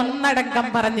നിങ്ങൾ ഒന്നടങ്കം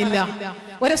പറഞ്ഞില്ല?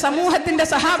 ഒരു സമൂഹത്തിന്റെ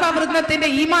സഹാബാവൃന്ദത്തിന്റെ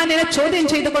ഈമാനിനെ ചോദ്യം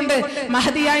ചെയ്തുകൊണ്ട്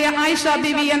മഹദിയായ ആയിഷ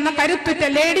ബീവി എന്ന കരുത്തുറ്റ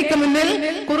ലേഡിക്ക് മുന്നിൽ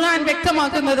ഖുർആൻ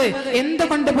വ്യക്തമാക്കുന്നത്,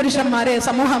 എന്തുകൊണ്ട് പുരുഷന്മാരെ,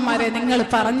 സമൂഹന്മാരെ നിങ്ങൾ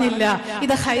പറഞ്ഞില്ല?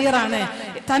 ഇത് ഹൈറാണ്,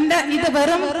 ഇത്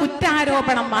വെറും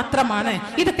കുറ്റാരോപണം മാത്രമാണ്,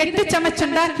 ഇത്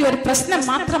കെട്ടിച്ചമച്ചുണ്ടാക്കിയ ഒരു പ്രശ്നം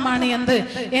മാത്രമാണ്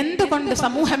എന്തുകൊണ്ട്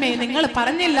സമൂഹമേ നിങ്ങൾ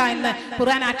പറഞ്ഞില്ല എന്ന്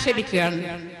ഖുർആൻ ആക്ഷേപിക്കുകയാണ്.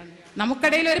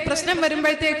 നമുക്കിടയിൽ ഒരു പ്രശ്നം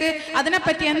വരുമ്പോഴത്തേക്ക്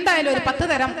അതിനെപ്പറ്റി എന്തായാലും ഒരു 10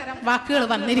 തരം വാക്കുകൾ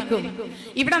വന്നിരിക്കും.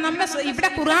 ഇവിടെ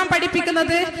ഖുർആൻ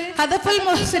പഠിപ്പിക്കുന്നത് ഹദഫുൽ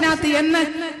മുഹ്സിനാത്ത് എന്ന്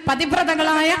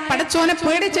പതിവ്രതകളായ പടച്ചോനെ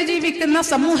പേടിച്ച് ജീവിക്കുന്ന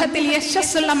സമൂഹത്തിൽ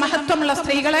യശസ്സുള്ള മഹത്വമുള്ള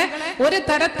സ്ത്രീകളെ ഒരു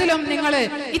തരത്തിലും നിങ്ങൾ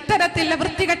ഇത്തരത്തിലുള്ള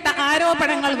വൃത്തികെട്ട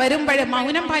ആരോപണങ്ങൾ വരുമ്പോൾ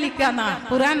മൗനം പാലിക്കാന്ന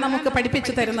ഖുർആൻ നമുക്ക്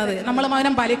പഠിപ്പിച്ചു തരുന്നത്. നമ്മൾ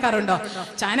മൗനം പാലിക്കാറുണ്ടോ?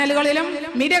 ചാനലുകളിലും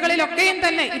മീഡിയകളിലൊക്കെയും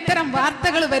തന്നെ ഇത്തരം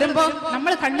വാർത്തകൾ വരുമ്പോ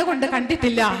നമ്മൾ കണ്ണുകൊണ്ട്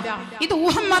കണ്ടിട്ടില്ല. ഇത്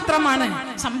ഊഹം മാത്രമാണ്.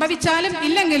 സംഭവിച്ചാലും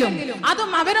ഇല്ലെങ്കിലും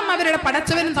അതും അവരും അവരുടെ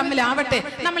പടച്ചവനും തമ്മിലാവട്ടെ,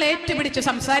 നമ്മൾ ഏറ്റുപിടിച്ച്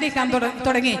സംസാരിക്കാൻ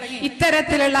തുടങ്ങി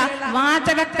ഇത്തരത്തിലുള്ള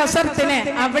വാചക കസർത്തിനെ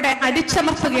അവിടെ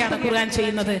അടിച്ചമർത്തുകയാണ് ഖുർആൻ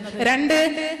ചെയ്യുന്നത്. 2,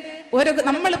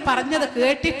 നമ്മൾ പറഞ്ഞത്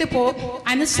കേട്ടിട്ട്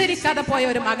അനുസരിക്കാതെ പോയ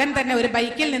ഒരു മകൻ തന്നെ ഒരു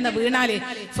ബൈക്കിൽ നിന്ന് വീണാല്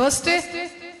ഫസ്റ്റ്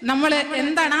നമ്മൾ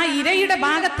എന്താണ് ആ ഇരയുടെ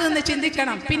ഭാഗത്ത് നിന്ന്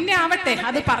ചിന്തിക്കണം. പിന്നെ ആവട്ടെ,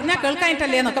 അത് പറഞ്ഞാൽ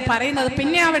കേൾക്കാനിട്ടല്ലേ എന്നൊക്കെ പറയുന്നത്.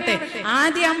 പിന്നെ ആവട്ടെ,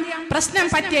 ആദ്യം പ്രശ്നം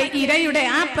പറ്റിയ ഇരയുടെ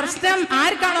ആ പ്രശ്നം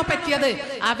ആർക്കാണോ പറ്റിയത്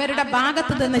അവരുടെ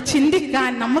ഭാഗത്ത് നിന്ന്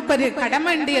ചിന്തിക്കാൻ നമുക്കൊരു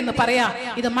കടമയുണ്ട് എന്ന് പറയാ.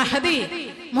 ഇത് മഹദി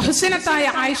മുഹ്സിനത്തായ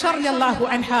ആയിഷ റളിയല്ലാഹു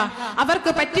അൻഹ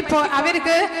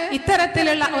അവർക്ക്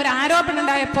ഇത്തരത്തിലുള്ള ഒരു ആരോപണം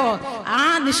ഉണ്ടായപ്പോ ആ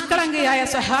നിഷ്കളങ്കയായ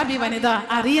സഹാബി വനിത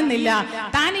അറിയുന്നില്ല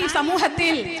താൻ ഈ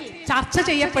സമൂഹത്തിൽ ചർച്ച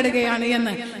ചെയ്യപ്പെടുകയാണ്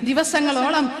എന്ന്.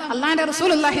 ദിവസങ്ങളോളം അള്ളാന്റെ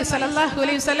റസൂലുള്ളാഹി സ്വല്ലല്ലാഹു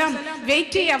അലൈഹി വസല്ലം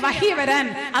വെയിറ്റ് ചെയ്യുക, വഹി വരാൻ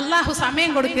അള്ളാഹു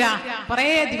സമയം കൊടുക്കുക, കുറെ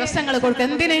ദിവസങ്ങൾ കൊടുക്കുക.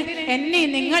 എന്തിന്? എന്നെയും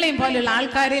നിങ്ങളെയും പോലുള്ള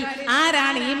ആൾക്കാരിൽ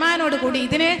ആരാണ് ഈമാനോട് കൂടി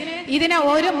ഇതിനെ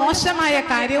ഒരു മോശമായ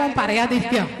കാര്യവും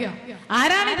പറയാതിരിക്കുക?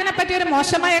 ആരാണ് ഇതിനെപ്പറ്റി ഒരു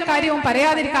മോശമായ കാര്യവും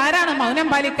പറയാതിരിക്കുക? ആരാണ് മൗനം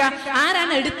പാലിക്കുക?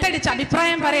 ആരാണ് എടുത്തടിച്ച്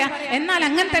അഭിപ്രായം പറയാ? എന്നാൽ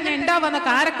അങ്ങനെ തന്നെ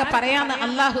ഉണ്ടാവുന്നൊക്കെ ആരൊക്കെ പറയാന്ന്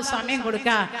അള്ളാഹു സമയം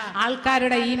കൊടുക്കുക.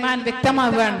 ആൾക്കാരുടെ ഈമാൻ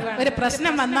വ്യക്തമാവുകയാണ്. ഒരു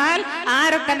പ്രശ്നം വന്നാൽ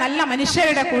ആരൊക്കെ നല്ല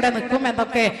മനുഷ്യരുടെ കൂടെ നിൽക്കും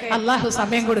എന്നൊക്കെ അള്ളാഹു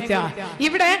സമയം കൊടുക്കുക.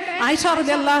 ഇവിടെ ആയിഷ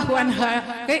റളിയല്ലാഹു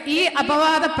അൻഹക്ക് ഈ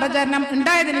അപവാദ പ്രചരണം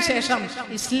ഉണ്ടായതിനു ശേഷം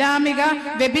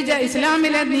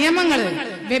ഇസ്ലാമിലെ നിയമങ്ങൾ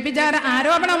വ്യഭിചാര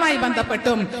ആരോപണവുമായി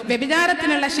ബന്ധപ്പെട്ടും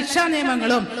വ്യഭിചാരത്തിനുള്ള ശിക്ഷാ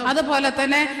നിയമങ്ങളും അതുപോലെ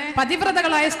തന്നെ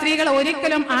പതിവ്രതകളായ സ്ത്രീകളെ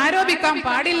ഒരിക്കലും ആരോപിക്കാൻ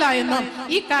പാടില്ല എന്നും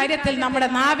ഈ കാര്യത്തിൽ നമ്മുടെ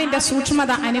നാവിന്റെ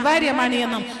സൂക്ഷ്മത അനിവാര്യമാണ്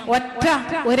എന്നും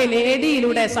ഒരു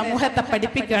ലേഡിയിലൂടെ സമൂഹത്തെ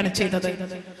പഠിപ്പിക്കുകയാണ് ചെയ്തത്.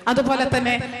 അതുപോലെ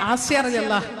തന്നെ ആസ്യ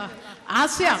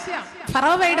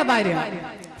ഫറോവയുടെ ഭാര്യ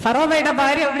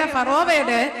ഇവിടെ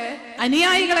ഫറോവയുടെ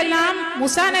അനുയായികളെല്ലാം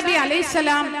മൂസാ നബി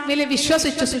അലൈഹിസ്സലാമിൽ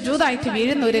വിശ്വസിച്ച് സുജൂദായിട്ട്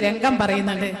വീഴുന്ന ഒരു രംഗം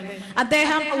പറയുന്നുണ്ട്.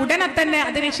 അദ്ദേഹം ഉടനെ തന്നെ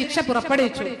അതിനെ ശിക്ഷ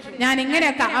പുറപ്പെടുവിച്ചു. ഞാൻ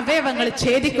ഇങ്ങനെയൊക്കെ അവയവങ്ങൾ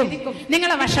ഛേദിക്കും,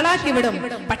 നിങ്ങളെ വഷളാക്കി വിടും.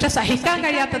 പക്ഷെ സഹിക്കാൻ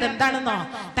കഴിയാത്തത് എന്താണെന്നോ,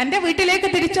 തന്റെ വീട്ടിലേക്ക്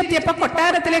തിരിച്ചെത്തിയപ്പോ,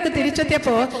 കൊട്ടാരത്തിലേക്ക്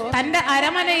തിരിച്ചെത്തിയപ്പോ തന്റെ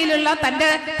അരമനയിലുള്ള തന്റെ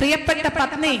പ്രിയപ്പെട്ട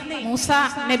പത്നി മൂസാ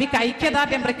നബിക്ക്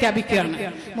ഐക്യദാർഢ്യം പ്രഖ്യാപിക്കുകയാണ്.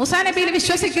 മൂസാ നബിയിൽ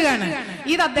വിശ്വസിക്കുകയാണ്.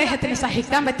 ഇത് അദ്ദേഹത്തിന്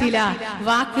സഹിക്കാൻ പറ്റിയില്ല.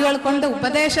 വാക്കുകൾ കൊണ്ട്,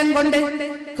 ഉപദേശം കൊണ്ട്,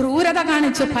 ക്രൂരത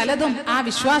കാണിച്ച് പലതും ആ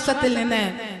വിശ്വാസത്തിൽ നിന്ന്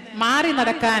മാറി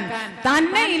നടക്കാൻ,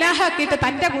 തന്നെ ഇലാഹാക്കിയിട്ട്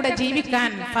തന്റെ കൂടെ ജീവിക്കാൻ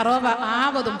ഫറോവ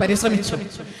ആവതും പരിശ്രമിച്ചു.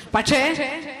 പക്ഷേ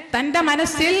തന്റെ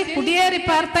മനസ്സിൽ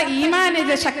കുടിയേറിപ്പാർത്ത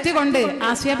ഈമാനിന്റെ ശക്തി കൊണ്ട്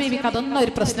ആസിയ ബീവിക്ക് അതൊന്നും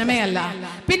ഒരു പ്രശ്നമേ അല്ല.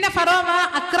 പിന്നെ ഫറോവ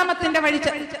അക്രമത്തിന്റെ വഴി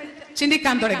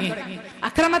ചിന്തിക്കാൻ തുടങ്ങി.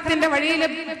 അക്രമത്തിന്റെ വഴിയിൽ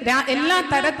എല്ലാ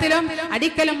തരത്തിലും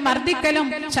അടിക്കലും മർദ്ദിക്കലും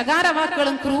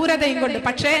ശകാരവാക്കുകളും ക്രൂരതയും കൊണ്ട്.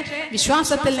 പക്ഷേ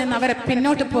വിശ്വാസത്തിൽ നിന്ന് അവരെ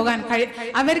പിന്നോട്ട് പോകാൻ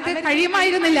അവർക്ക്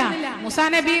കഴിയുമായിരുന്നില്ല. മൂസാ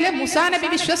നബി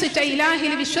വിശ്വസിച്ച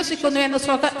ഇലാഹിൽ വിശ്വസിക്കുന്നു എന്ന്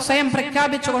സ്വയം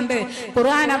പ്രഖ്യാപിച്ചുകൊണ്ട്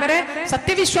ഖുർആൻ അവരെ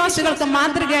സത്യവിശ്വാസികൾക്ക്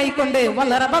മാതൃകയായിക്കൊണ്ട്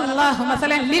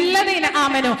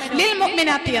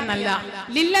എന്നല്ല,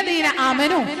 ലില്ലദീന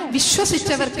ആമനു,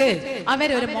 വിശ്വസിച്ചവർക്ക്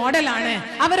അവരൊരു മോഡലാണ്,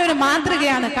 അവരൊരു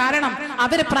മാതൃകയാണ്. കാരണം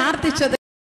അവര് പ്രാർത്ഥിച്ചത്,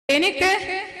 എനിക്ക്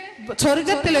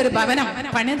സ്വർഗത്തിൽ ഒരു ഭവനം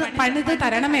പണിത്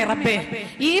തരണമേ റബ്ബേ.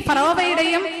 ഈ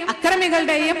ഫറോവയുടെയും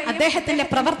അക്രമികളുടെയും അദ്ദേഹത്തിന്റെ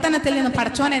പ്രവർത്തനത്തിൽ നിന്ന്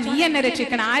പടച്ചോനെ നീ എന്നെ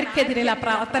രക്ഷിക്കണം. ആർക്കെതിരെയുള്ള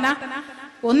പ്രാർത്ഥന?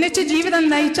 ഒന്നിച്ച് ജീവിതം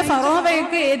നയിച്ച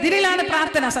ഫറോവയ്ക്ക് എതിരിലാണ്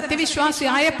പ്രാർത്ഥന. സത്യവിശ്വാസി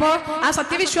ആയപ്പോ ആ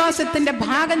സത്യവിശ്വാസത്തിന്റെ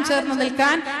ഭാഗം ചേർന്ന്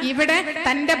നിൽക്കാൻ ഇവിടെ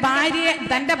തന്റെ ഭാര്യയെ,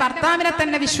 തന്റെ ഭർത്താവിനെ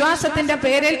തന്നെ വിശ്വാസത്തിന്റെ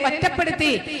പേരിൽ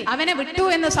ഒറ്റപ്പെടുത്തി അവനെ വിട്ടു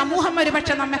എന്ന് സമൂഹം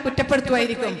ഒരുപക്ഷെ നമ്മെ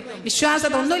കുറ്റപ്പെടുത്തുമായിരിക്കും.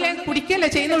 വിശ്വാസത ഒന്നുമില്ലെങ്കിൽ കുടിക്കല്ലേ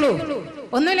ചെയ്യുന്നുള്ളൂ,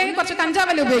 ഒന്നുമില്ലെങ്കിൽ കുറച്ച്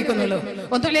കഞ്ചാവല്ലേ ഉപയോഗിക്കുന്നുള്ളൂ,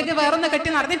 ഒന്നുമില്ലെങ്കിൽ വേറൊന്ന് കെട്ടി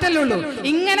നടന്നിട്ടല്ലേ ഉള്ളൂ.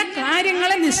 ഇങ്ങനെ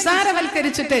കാര്യങ്ങളെ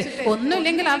നിസ്സാരവൽക്കരിച്ചിട്ട്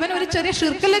ഒന്നുമില്ലെങ്കിൽ അവൻ ഒരു ചെറിയ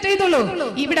ഷിർക്കല്ലേ ചെയ്തുള്ളൂ.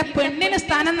 ഇവിടെ പെണ്ണിന്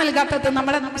സ്ഥാനം നൽകാത്തത്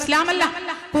നമ്മുടെ ഇസ്ലാമല്ല,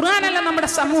 ഖുർആനല്ല, നമ്മുടെ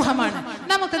സമൂഹമാണ്.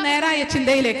 നമുക്ക് നേരായ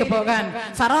ചിന്തയിലേക്ക് പോകാൻ,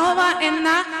 ഫറോവ എന്ന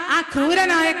ആ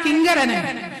ക്രൂരനായ കിങ്കരന്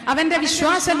അവന്റെ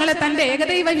വിശ്വാസങ്ങളെ തന്റെ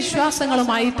ഏകദൈവ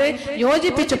വിശ്വാസങ്ങളുമായിട്ട്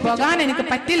യോജിപ്പിച്ചു പോകാൻ എനിക്ക്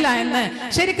പറ്റില്ല എന്ന്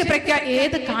ശരിക്കും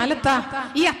ഏത് കാലത്താ?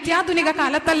 ഈ അത്യാധുനിക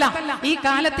കാലത്തല്ല, ഈ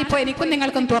കാലത്ത് ഇപ്പൊ എനിക്കും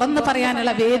നിങ്ങൾക്കും തുറന്നു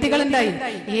പറയാനുള്ള വേദികളുണ്ടായി.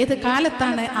 ഏത്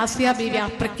കാലത്താണ് ആസിയ ബീവി ആ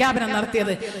പ്രഖ്യാപനം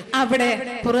നടത്തിയത്? അവിടെ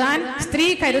ഖുർആൻ സ്ത്രീ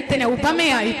കരുത്തിനെ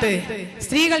ഉപമയായിട്ട്,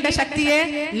 സ്ത്രീകളുടെ ശക്തിയെ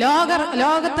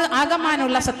ലോകത്ത്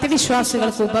ആകമാനുള്ള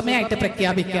സത്യവിശ്വാസികൾക്ക് ഉപമയായിട്ട്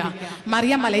പ്രഖ്യാപിക്കുക.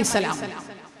 മറിയം അലൈഹിസ്സലാം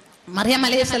മറിയം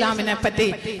അലൈഹിസ്സലാമിനെ പറ്റി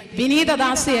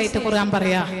വിനീതദാസിയായിട്ട് ഖുർആൻ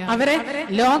പറയാ. അവരെ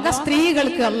ലോക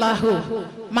സ്ത്രീകൾക്ക് അള്ളാഹു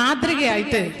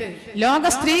മാതൃകയായിട്ട് ലോക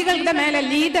സ്ത്രീകളുടെ മേലെ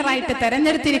ലീഡറായിട്ട്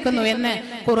തെരഞ്ഞെടുത്തിരിക്കുന്നു എന്ന്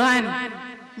ഖുർആൻ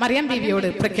മറിയം ബീവിയോട്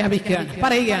പ്രഖ്യാപിക്കുകയാണ്,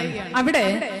 പറയുകയാണ്. അവിടെ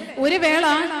ഒരു വേള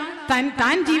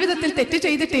താൻ ജീവിതത്തിൽ തെറ്റ്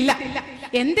ചെയ്തിട്ടില്ല,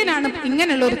 എന്തിനാണ്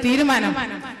ഇങ്ങനെയുള്ള ഒരു തീരുമാനം?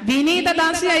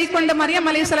 വിനീതദാസിയായിക്കൊണ്ട് മറിയം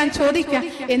അലൈഹിസ്സലാം ചോദിക്കുക,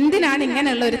 എന്തിനാണ്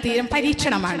ഇങ്ങനെയുള്ള ഒരു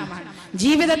പരീക്ഷണമാണ്.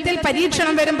 ജീവിതത്തിൽ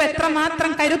പരീക്ഷണം വരുമ്പോ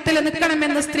എത്രമാത്രം കരുത്തിൽ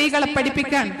നിൽക്കണമെന്ന് സ്ത്രീകളെ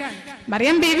പഠിപ്പിക്കാൻ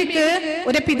മറിയം ബീവിക്ക്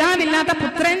ഒരു പിതാവില്ലാത്ത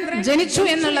പുത്രൻ ജനിച്ചു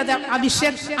എന്നുള്ളത് ആ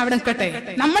വിഷയം അവിടെ നിൽക്കട്ടെ.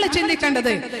 നമ്മൾ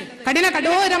ചിന്തിക്കേണ്ടത്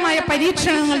കഠോരമായ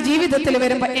പരീക്ഷണങ്ങൾ ജീവിതത്തിൽ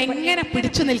വരുമ്പോ എങ്ങനെ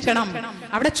പിടിച്ചു നിൽക്കണം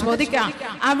അവിടെ ചോദിക്കാം.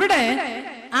 അവിടെ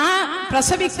ആ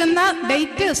പ്രസവിക്കുന്ന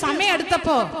ഡേറ്റ് സമയം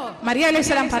എടുത്തപ്പോ മറിയം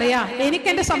അലൈഹിസ്സലാം പറയാ, എനിക്ക്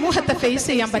എന്റെ സമൂഹത്തെ ഫേസ്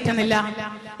ചെയ്യാൻ പറ്റുന്നില്ല,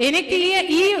 എനിക്ക്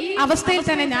ഈ അവസ്ഥയിൽ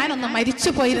തന്നെ ഞാനൊന്ന് മരിച്ചു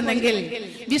പോയിരുന്നെങ്കിൽ,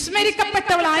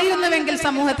 വിസ്മരിക്കപ്പെട്ടവളായിരുന്നുവെങ്കിൽ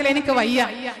സമൂഹത്തിൽ എനിക്ക് വയ്യ.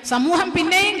 സമൂഹം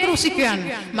പിന്നെയും ക്രൂശിക്കുകയാണ്.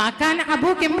 മാക്കാൻ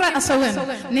അബൂ കിംറ അസവൻ,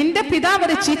 നിന്റെ പിതാവ്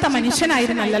ഒരു ചീത്ത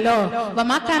മനുഷ്യനായിരുന്നല്ലോ.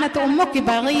 വമാക്കാനത്ത് ഉമ്മക്ക്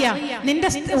ബഗിയ, നിന്റെ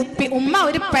ഉമ്മ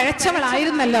ഒരു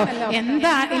പിഴച്ചവളായിരുന്നല്ലോ.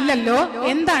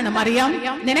 എന്താണ് മറിയം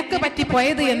നിനക്ക്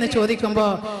പറ്റിപ്പോയത് എന്ന് ചോദിക്കുമ്പോ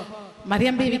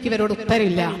മറിയം ബീവിക്ക് ഇവരോട്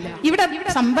ഉത്തരവില്ല. ഇവിടെ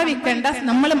സംഭവിക്കേണ്ട,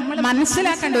 നമ്മൾ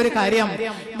മനസ്സിലാക്കേണ്ട ഒരു കാര്യം,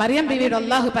 മറിയം ബീവിയുടെ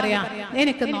അല്ലാഹു പറയാ,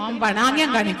 എനിക്ക് നോമ്പാണ്, ആംഗ്യം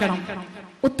കാണിക്കണം.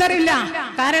 ഉത്തരവില്ല.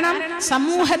 കാരണം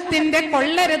സമൂഹത്തിന്റെ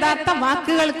കൊള്ളരുതാത്ത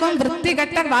വാക്കുകൾക്കും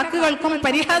വൃത്തികെട്ട വാക്കുകൾക്കും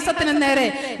പരിഹാസത്തിനും നേരെ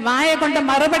വായ കൊണ്ട്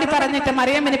മറുപടി പറഞ്ഞിട്ട്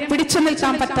മറിയമ്മിനെ പിടിച്ചു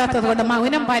നിൽക്കാൻ പറ്റാത്തത് കൊണ്ട്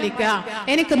മൗനം പാലിക്കുക.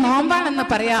 എനിക്ക് നോമ്പാണെന്ന്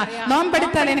പറയാ.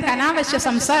 നോമ്പെടുത്താൽ എനിക്ക് അനാവശ്യ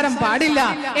സംസാരം പാടില്ല,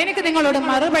 എനിക്ക് നിങ്ങളോട്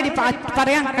മറുപടി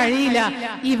പറയാൻ കഴിയില്ല.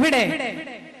 ഇവിടെ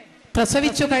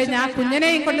പ്രസവിച്ചു കഴിഞ്ഞ ആ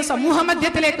കുഞ്ഞിനെയും കൊണ്ട് സമൂഹ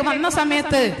മധ്യത്തിലേക്ക് വന്ന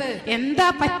സമയത്ത് എന്താ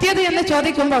പറ്റിയത് എന്ന്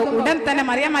ചോദിക്കുമ്പോ ഉടൻ തന്നെ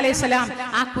മറിയം അലൈഹിസ്സലാം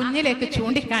ആ കുഞ്ഞിലേക്ക്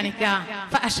ചൂണ്ടിക്കാണിക്കുക.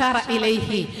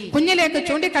 കുഞ്ഞിലേക്ക്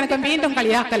ചൂണ്ടിക്കാണിക്കാൻ വീണ്ടും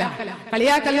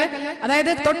കളിയാക്കല്.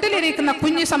 അതായത് തൊട്ടിലിരിക്കുന്ന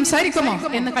കുഞ്ഞ് സംസാരിക്കുമോ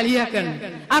എന്ന് കളിയാക്കൽ.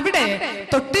 അവിടെ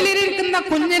തൊട്ടിലിരിക്കുന്ന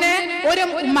കുഞ്ഞിനെ ഒരു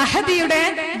മഹദിയുടെ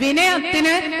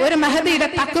വിനയത്തിന്, ഒരു മഹദിയുടെ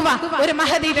തഖ്വ, ഒരു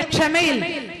മഹദിയുടെ ക്ഷമയിൽ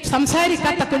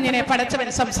സംസാരിക്കാത്ത കുഞ്ഞിനെ പടച്ചവൻ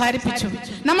സംസാരിപ്പിച്ചു.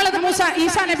 നമ്മളത്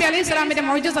ഈസാ നബി അലൈഹിസ്സലാമിന്റെ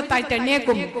മൗജിസത്തായിട്ട്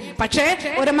എണ്ണിയേക്കും. പക്ഷേ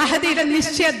ഒരു മഹദിയുടെ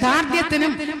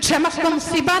നിശ്ചയദാർഢ്യത്തിനും ക്ഷമക്കും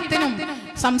സിബാത്തിനും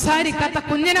സംസാരിക്കാത്ത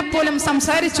കുഞ്ഞിനെ പോലും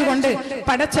സംസാരിച്ചുകൊണ്ട്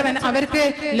പടച്ചവൻ അവർക്ക്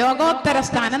ലോകോത്തര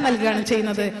സ്ഥാനം നൽകുകയാണ്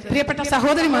ചെയ്യുന്നത്. പ്രിയപ്പെട്ട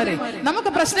സഹോദരിമാരെ, നമുക്ക്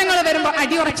പ്രശ്നങ്ങൾ വരുമ്പോൾ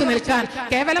അടിയുറച്ചു നിൽക്കാൻ,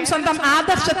 കേവലം സ്വന്തം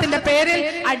ആദർശത്തിന്റെ പേരിൽ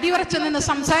അടിയുറച്ചു നിന്ന്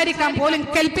സംസാരിക്കാൻ പോലും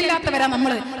കെൽപ്പില്ലാത്തവരാ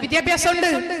നമ്മള്.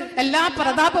 വിദ്യാഭ്യാസമുണ്ട്, എല്ലാ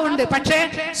പ്രതാപമുണ്ട്, പക്ഷേ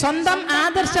സ്വന്തം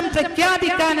ആദർശം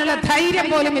പ്രഖ്യാപിക്കാനുള്ള ധൈര്യം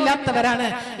പോലും ഇല്ലാത്തവരാണ്.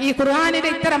 ഈ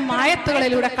ഖുർആനിന്റെ ഇത്തരം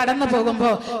ആയത്തുകളിലൂടെ കടന്നു പോകുമ്പോ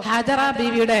ഹാജറ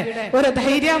ബീവിയുടെ ഒരു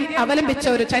ധൈര്യം അവലംബിച്ച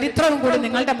ഒരു ചരിത്രവും കൂടി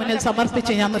നിങ്ങളുടെ മുന്നിൽ സമർപ്പിച്ച്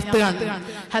ഞാൻ നിർത്തുകയാണ്.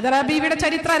 ഹാജറ ബീവിയുടെ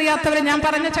ചരിത്രം അറിയാത്തവര്, ഞാൻ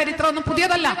പറഞ്ഞ ചരിത്രം ഒന്നും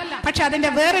പുതിയതല്ല, പക്ഷെ അതിന്റെ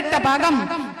വേറിട്ട ഭാഗം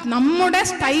നമ്മുടെ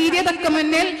സ്ഥൈര്യതക്ക്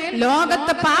മുന്നിൽ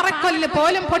ലോകത്ത് പാറക്കൊല്ല്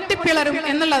പോലും പൊട്ടിപ്പിളരും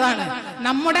എന്നുള്ളതാണ്.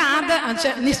 നമ്മുടെ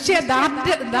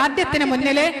നിശ്ചയദാർഢ്യത്തിന്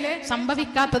മുന്നിലെ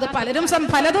സംഭവിക്കാത്തത് പലതും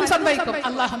സംഭവിക്കും.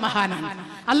 അള്ളാഹു മഹാനാണ്,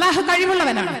 അള്ളാഹു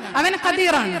കഴിവുള്ളവനാണ്, അവൻ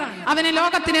ഖദീറാണ്, അവന്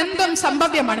ലോകത്തിന് എന്തും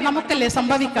സംഭവ്യമാണ്. നമുക്കല്ലേ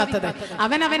സംഭവിക്കാത്തത്?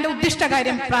 അവൻ അവന്റെ ഉദ്ദിഷ്ട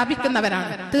കാര്യം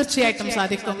പ്രാപിക്കുന്നവനാണ്. തീർച്ചയായിട്ടും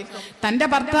സാധിക്കും. തന്റെ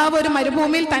ഭർത്താവ് ഒരു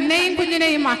മരുഭൂമിയിൽ തന്നെയും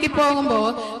കുഞ്ഞിനെയും ആക്കിപ്പോകുമ്പോ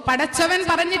പടച്ചവൻ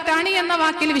പറഞ്ഞിട്ടാണ് എന്ന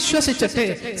വാക്കിൽ വിശ്വസിച്ചിട്ട്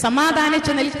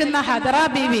സമാധാനിച്ചു നിൽക്കുന്ന ഹാജറ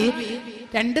ബീവി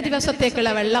 2 ദിവസത്തേക്കുള്ള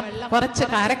വെള്ളം കുറച്ച്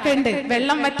കാരക്കുണ്ട്,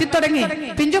 വെള്ളം വറ്റിത്തുടങ്ങി,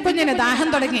 പിഞ്ചു കുഞ്ഞിന് ദാഹം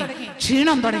തുടങ്ങി,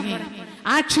 ക്ഷീണം തുടങ്ങി.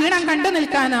 ആ ക്ഷീണം കണ്ടു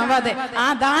നിൽക്കാനാവാതെ ആ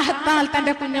ദാഹത്താൽ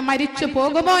തന്റെ കുഞ്ഞ് മരിച്ചു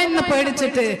പോകുമോ എന്ന്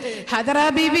പേടിച്ചിട്ട് ഹാജറ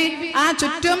ബീവി ആ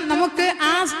ചുറ്റും, നമുക്ക്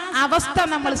ആ അവസ്ഥ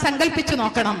നമ്മൾ സങ്കല്പിച്ചു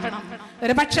നോക്കണം.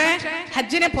 ഒരു പക്ഷേ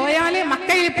ഹജ്ജിന് പോയാല്,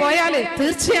 മക്കയിൽ പോയാല്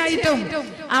തീർച്ചയായിട്ടും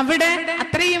അവിടെ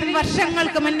അത്രയും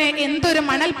വർഷങ്ങൾക്ക് മുന്നേ എന്തൊരു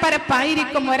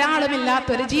മണൽപ്പരപ്പായിരിക്കും,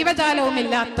 ഒരാളുമില്ലാത്തൊരു ജീവജാലവും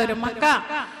ഇല്ലാത്തൊരു മക്ക.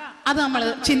 അത് നമ്മൾ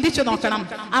ചിന്തിച്ചു നോക്കണം.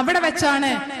 അവിടെ വെച്ചാണ്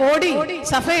ഓടി,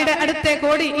 സഫയുടെ അടുത്തേക്ക്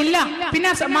ഓടി, ഇല്ല പിന്നെ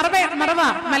മറവ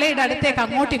മലയുടെ അടുത്തേക്ക്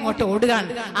അങ്ങോട്ടും ഇങ്ങോട്ടും ഓടുകയാണ്.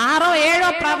 6ഓ 7ഓ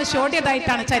പ്രാവശ്യം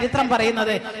ഓടിയതായിട്ടാണ് ചരിത്രം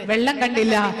പറയുന്നത്. വെള്ളം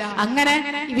കണ്ടില്ല. അങ്ങനെ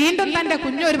വീണ്ടും തന്റെ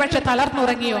കുഞ്ഞു ഒരു പക്ഷെ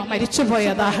തളർന്നുറങ്ങിയോ,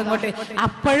 മരിച്ചുപോയോ ദാഹം കൊണ്ട്.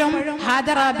 അപ്പോഴും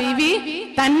ഹാജറ ബീവി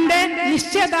തന്റെ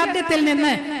നിശ്ചയദാർഢ്യത്തിൽ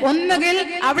നിന്ന് ഒന്നുകിൽ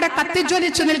അവിടെ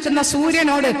കത്തിജ്വലിച്ചു നിൽക്കുന്ന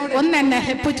സൂര്യനോട് ഒന്നെന്നെ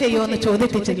ഹെൽപ്പ് ചെയ്യുമോ എന്ന്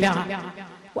ചോദിച്ചിട്ടില്ല.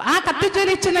 ആ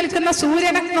കത്തിജ്വലിച്ചു നിൽക്കുന്ന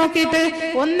സൂര്യനെ നോക്കിയിട്ട്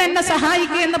ഒന്നെന്നെ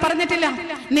സഹായിക്കുക എന്ന് പറഞ്ഞിട്ടില്ല.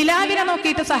 നിലാവിനെ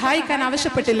നോക്കിയിട്ട് സഹായിക്കാൻ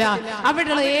ആവശ്യപ്പെട്ടില്ല.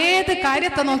 അവിടെയുള്ള ഏത്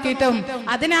കാര്യത്തെ നോക്കിയിട്ടും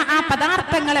ആ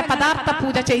പദാർത്ഥ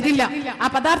പൂജ ചെയ്തില്ല. ആ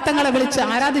പദാർത്ഥങ്ങളെ വിളിച്ച്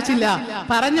ആരാധിച്ചില്ല.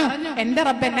 പറഞ്ഞു, എന്റെ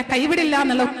റബ്ബ് എന്നെ കൈവിടില്ല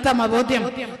എന്നുള്ള ഉത്തമ ബോധ്യം.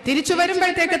 തിരിച്ചു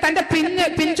വരുമ്പോഴത്തേക്ക് തന്റെ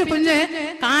പിഞ്ചു കുഞ്ഞ്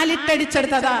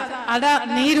കാലിട്ടടിച്ചെടുത്തതാ അട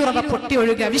നീരുറവ പൊട്ടി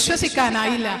ഒഴുകുക.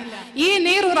 വിശ്വസിക്കാനായില്ല. ഈ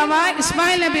നീറുറവ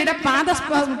ഇസ്മായിൽ നബിയുടെ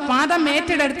പാദം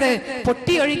ഏറ്റെടുത്ത്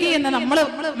പൊട്ടിയൊഴുകി എന്ന്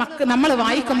നമ്മൾ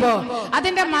വായിക്കുമ്പോ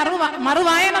അതിന്റെ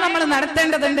മറുവായന നമ്മൾ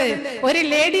നടത്തേണ്ടതുണ്ട്. ഒരു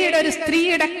ലേഡിയുടെ, ഒരു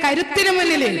സ്ത്രീയുടെ കരുത്തിന്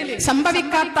മുന്നിൽ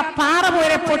സംഭവിക്കാത്ത പാറ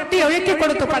പോലെ പൊട്ടി ഒഴുക്കി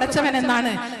കൊടുത്തു പടച്ചവൻ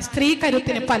എന്നാണ്. സ്ത്രീ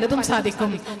കരുത്തിന് പലതും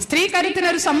സാധിക്കും. സ്ത്രീ കരുത്തിന്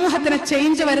ഒരു സമൂഹത്തിന്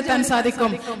ചേഞ്ച് വരുത്താൻ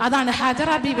സാധിക്കും. അതാണ് ഹജറ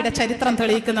ബീവിയുടെ ചരിത്രം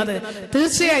തെളിയിക്കുന്നത്.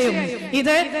 തീർച്ചയായും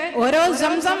ഇത് ഓരോ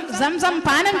സംസം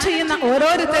പാനം ചെയ്യുന്ന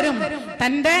ഓരോരുത്തരും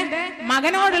തന്റെ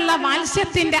മകനോടുള്ള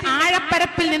വാത്സ്യത്തിന്റെ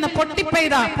ആഴപ്പരപ്പിൽ നിന്ന്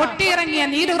പൊട്ടിയിറങ്ങിയ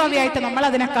നീരുറവിയായിട്ട് നമ്മൾ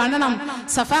അതിനെ കാണണം.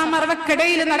 സഫാ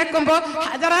മർവക്കിടയിൽ നടക്കുമ്പോ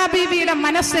ഹജറ ബീവിയുടെ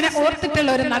മനസ്സിനെ ഓർത്തിട്ടുള്ള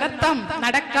ഒരു നടത്തം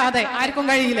നടക്കാതെ ആർക്കും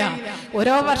കഴിയില്ല.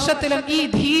 ഓരോ വർഷത്തിലും ഈ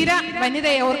ധീര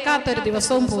വനിതയെ ഓർക്കാത്ത ഒരു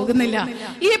ദിവസവും പോകുന്നില്ല.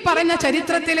 ഈ പറഞ്ഞ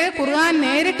ചരിത്രത്തില് ഖുർആൻ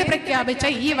നേരിട്ട് പ്രഖ്യാപിച്ച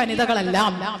ഈ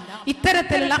വനിതകളെല്ലാം,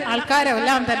 ഇത്തരത്തിലുള്ള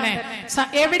ആൾക്കാരെല്ലാം തന്നെ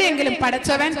എവിടെയെങ്കിലും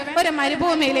പടച്ചവൻ ഒരു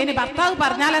മരുഭൂമിയിൽ, ഇനി ഭർത്താവ്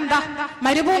പറഞ്ഞാൽ എന്താ,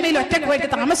 മരുഭൂമിയിൽ ഒറ്റക്ക് പോയിട്ട്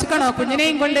താമസിക്കണോ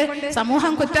കുഞ്ഞിനെയും കൊണ്ട്?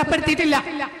 സമൂഹം കുറ്റപ്പെടുത്തിയിട്ടില്ല.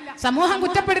 സമൂഹം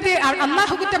കുറ്റപ്പെടുത്തി,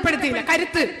 അള്ളാഹു കുറ്റപ്പെടുത്തിയില്ല.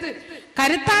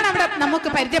 കരുത്താണ് അവിടെ നമുക്ക്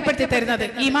പരിചയപ്പെടുത്തി തരുന്നത്,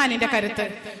 ഈമാനിന്റെ കരുത്ത്.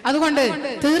 അതുകൊണ്ട്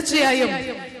തീർച്ചയായും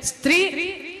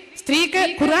സ്ത്രീക്ക്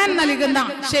ഖുർആൻ നൽകുന്ന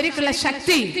ശരിക്കുള്ള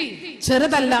ശക്തി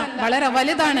ചെറുതല്ല, വളരെ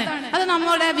വലുതാണ്. അത്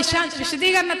നമ്മുടെ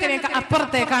വിശദീകരണത്തിലേക്ക്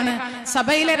അപ്പുറത്തേക്കാണ്.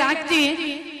 സഭയിലെ രാജ്ഞി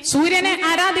സൂര്യനെ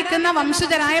ആരാധിക്കുന്ന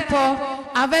വംശജരായപ്പോ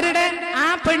അവരുടെ ആ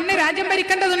പെണ്ണ് രാജ്യം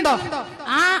ഭരിക്കേണ്ടതുണ്ടോ?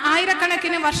 ആ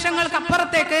ആയിരക്കണക്കിന് വർഷങ്ങൾക്ക്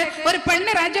അപ്പുറത്തേക്ക് ഒരു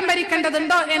പെണ്ണ് രാജ്യം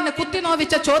ഭരിക്കേണ്ടതുണ്ടോ എന്ന്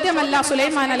കുത്തിനോവിച്ച ചോദ്യമല്ല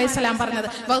സുലൈമാൻ അലൈഹിസ്സലാം പറഞ്ഞത്.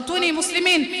 വഖ്തൂനി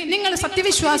മുസ്ലിമീൻ, നിങ്ങൾ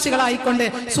സത്യവിശ്വാസികളായിക്കൊണ്ട്,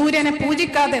 സൂര്യനെ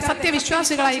പൂജിക്കാതെ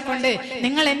സത്യവിശ്വാസികളായിക്കൊണ്ട്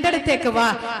നിങ്ങൾ എന്റെ അടുത്തേക്ക് വാ,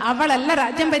 അവളല്ല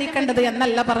രാജ്യം ഭരിക്കേണ്ടത്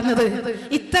എന്നല്ല പറഞ്ഞത്.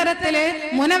 ഇത്തരത്തില്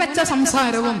മുനവെച്ച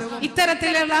സംസാരവും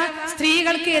ഇത്തരത്തിലുള്ള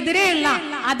സ്ത്രീകൾക്ക് എതിരെയുള്ള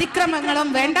അതിക്രമങ്ങളും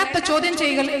വേണ്ടാത്ത ചോദ്യം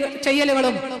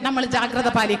ചെയ്യലുകളും നമ്മൾ ജാഗ്രത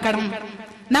പാലിക്കണം.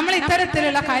 നമ്മൾ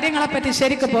ഇത്തരത്തിലുള്ള കാര്യങ്ങളെ പറ്റി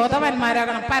ശരിക്കും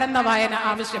ബോധവാന്മാരാകണം. പരന്ന വായന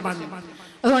ആവശ്യമാണ്.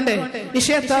 അതുകൊണ്ട്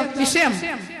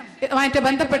വിഷയമായിട്ട്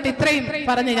ബന്ധപ്പെട്ട് ഇത്രയും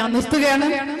പറഞ്ഞ് ഞാൻ നിർത്തുകയാണ്.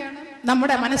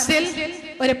 നമ്മുടെ മനസ്സിൽ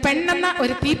ഒരു പെണ്ണെന്ന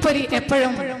ഒരു തീപ്പൊരി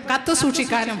എപ്പോഴും കത്തു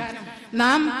സൂക്ഷിക്കാനും,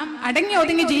 നാം അടങ്ങി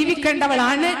ഒതുങ്ങി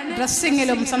ജീവിക്കേണ്ടവളാണ്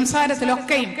ഡ്രസ്സിങ്ങിലും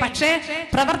സംസാരത്തിലൊക്കെയും. പക്ഷേ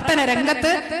പ്രവർത്തന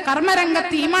രംഗത്ത്,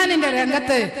 കർമ്മരംഗത്ത്, ഈമാനിന്റെ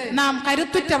രംഗത്ത് നാം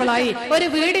കരുത്തുറ്റവളായി, ഒരു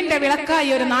വീടിന്റെ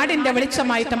വിളക്കായി, ഒരു നാടിന്റെ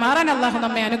വെളിച്ചമായിട്ട് മാറാൻ അള്ളാഹു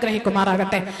നമ്മെ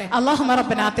അനുഗ്രഹിക്കുമാറാകട്ടെ. അല്ലാഹുമ്മ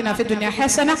റബ്ബനാ ആതിനാ ഫിദ്ദുനിയ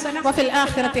ഹസന വഫിൽ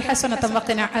ആഖിറതി ഹസനത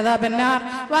വഖിനാ അദാബന്നാർ.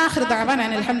 വആഖിറു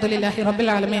ദഅവാനാ അൽഹംദുലില്ലാഹി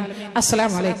റബ്ബിൽ ആലമീൻ.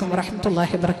 അസ്സലാമു അലൈക്കും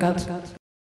വറഹ്മത്തുള്ളാഹി വബറകാതുഹു.